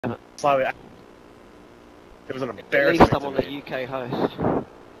Sorry, it was an At embarrassment. least I'm on the UK host.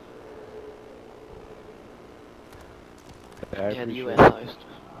 Yeah, the US host.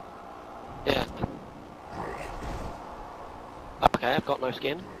 Yeah. Okay, I've got no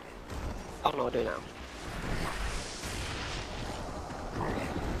skin. I don't know what to do now.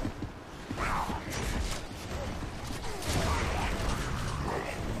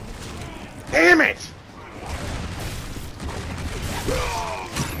 Damn it!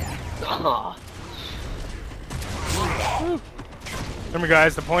 Ah. Remember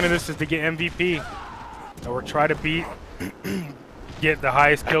guys, the point of this is to get MVP. And we're trying to beat, get the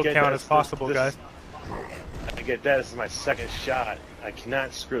highest kill count as possible, guys. I get that, this is my second shot. I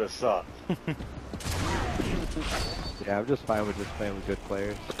cannot screw this up. Yeah, I'm just fine with just playing with good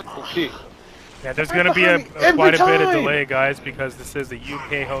players. Yeah, there's going to be quite a bit of delay, guys, because this is a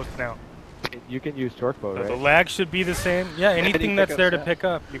UK host now. You can use Torqueboat, So right? the lag should be the same. Yeah, anything that's there to pick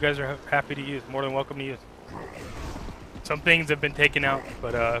up, you guys are happy to use, more than welcome to use. Some things have been taken out,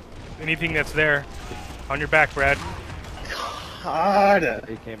 but anything that's there, on your back, Brad. God.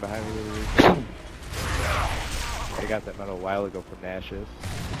 He came behind me with a I got that medal a while ago from Nash's.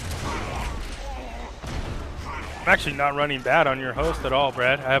 I'm actually not running bad on your host at all,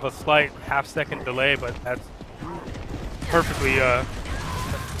 Brad. I have a slight half-second delay, but that's perfectly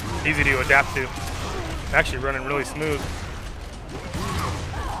easy to adapt to. I'm actually running really smooth.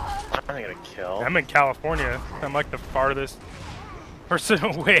 I'm not gonna kill. I'm in California. I'm like the farthest person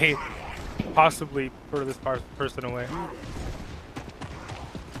away, possibly furthest person away.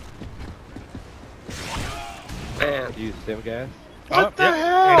 Man. Use stim gas. What the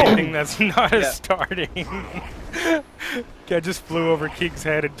hell? Anything that's not a starting. I just flew over King's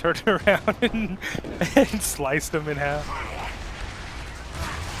head and turned around and sliced him in half.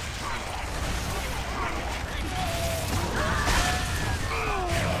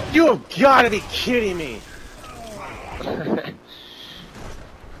 You have got to be kidding me!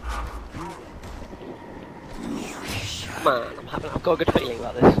 Come on, I've got a good feeling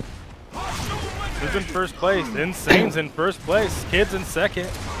about this. Who's in first place? Insane's in first place. Kid's in second.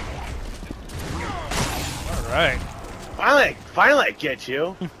 All right. Finally I get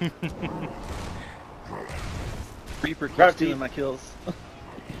you. Reaper keeps stealing my kills.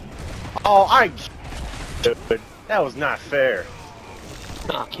 Oh, Dude, that was not fair.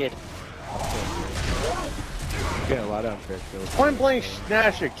 Ah, kid. You're getting a lot of unfair kills. Point blank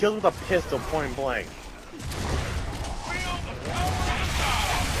snatcher, killed with a pistol, point blank.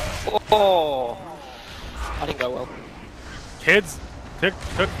 Oh, I didn't go well. Kids took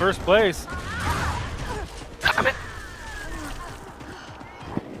first place. Damn it!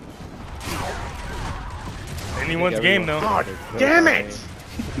 Anyone's game though. God damn it!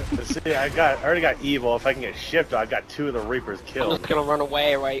 See, I already got evil. If I can get shifted, I got 2 of the Reapers I'm killed. just gonna run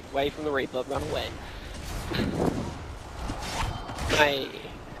away from the Reaper. Run away. Hey.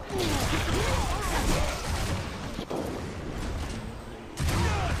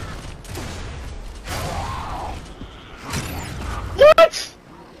 What?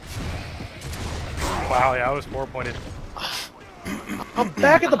 Wow, yeah, I was 4-pointed. I'm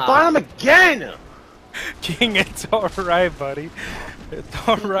back at the bottom again! King, it's alright, buddy. It's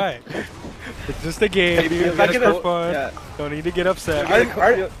alright. It's just a game. Maybe You if got I it get for a- fun. yeah. Don't need to get upset.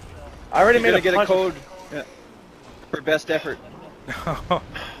 I already made a get a punch. code for best effort.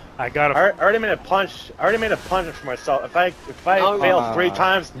 I got I a. already made a punch. I already made a punch for myself. If I Oh, fail 3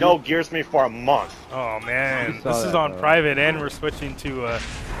 times, no gears me for a month. Oh man, You saw this is that, on though. private, and we're switching to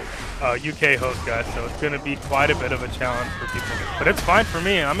UK host, guys. So it's gonna be quite a bit of a challenge for people. But it's fine for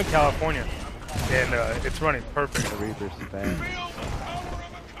me. I'm in California, and it's running perfect. The Reaper's bad.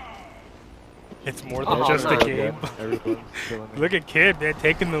 It's more than Oh, just no. a game. Everyone's killing me. Look at Kid, man,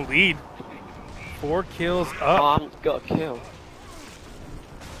 taking the lead. 4 kills Oh, up. I've got a kill.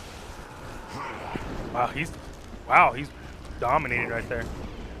 Wow, he's dominating right there.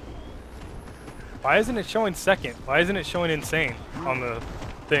 Why isn't it showing second? Why isn't it showing Insane on the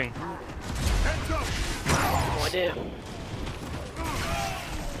thing? No idea.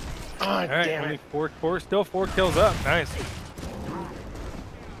 Oh, All right, damn only it. still 4 kills up. Nice.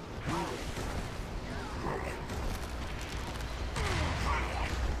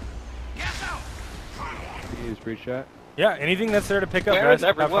 You can use breach shot. Yeah, anything that's there to pick up, Where guys. is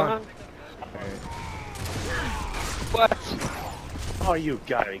Have fun. everyone? Alright. What? Oh, you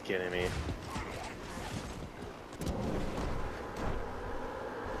gotta be kidding me.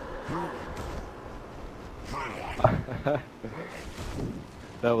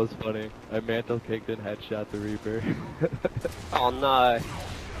 That was funny. I mantle kicked and headshot the Reaper. Oh no.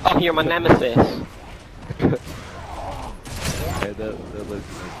 Oh, you're my nemesis. And Yeah, they'll listen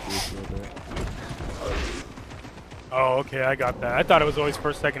to us a little bit. Oh, okay, I got that. I thought it was always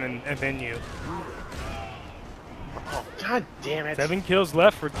first, second, and then you. Oh, god damn it. 7 kills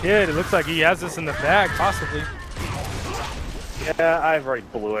left for Kid. It looks like he has this in the bag, possibly. Yeah, I've already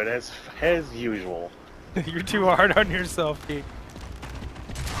blew it as usual. You're too hard on yourself, Kid.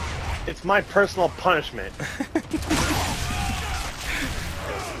 It's my personal punishment.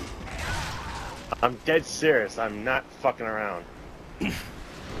 I'm dead serious. I'm not fucking around.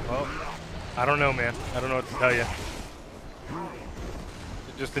 Well, I don't know, man. I don't know what to tell you.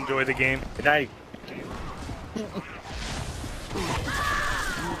 Just enjoy the game. Good night.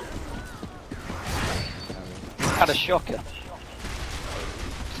 Had a shocker.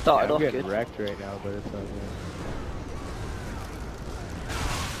 Started I'm off getting good. wrecked right now, but it's all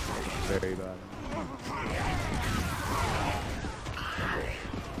good. Very bad.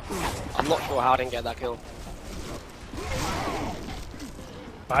 I'm not sure how I didn't get that kill.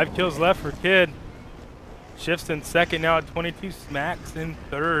 5 kills left for Kid. Shifts in second now at 22. Smacks in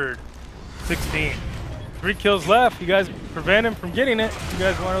third. 16. 3 kills left. You guys prevent him from getting it. You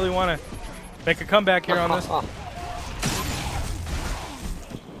guys really want to make a comeback here on this. Oh,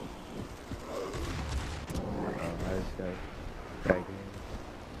 nice guy. Tag game.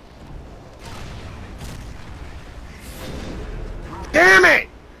 Damn it!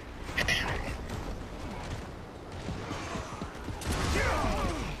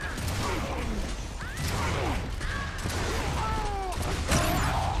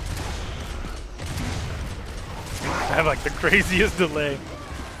 I have like the craziest delay.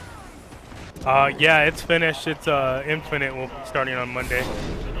 Yeah, it's finished. It's infinite. We'll be starting on Monday.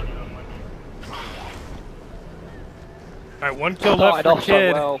 All right, 1 kill left Started for off so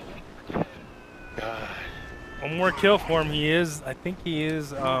Kid. well. God. 1 more kill for him. He is, I think he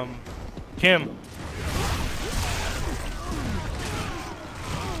is, Kim.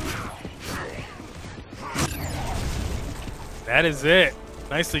 That is it.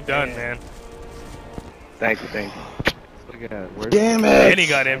 Nicely done, man. Thank you. Look at that. Where's Damn And it! he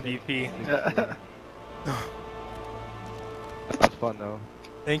got MVP. That was fun though.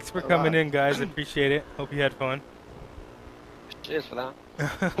 Thanks for coming in, guys. Appreciate it. Hope you had fun. Cheers for that.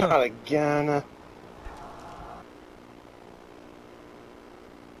 Not again.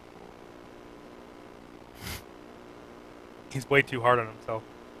 He's way too hard on himself.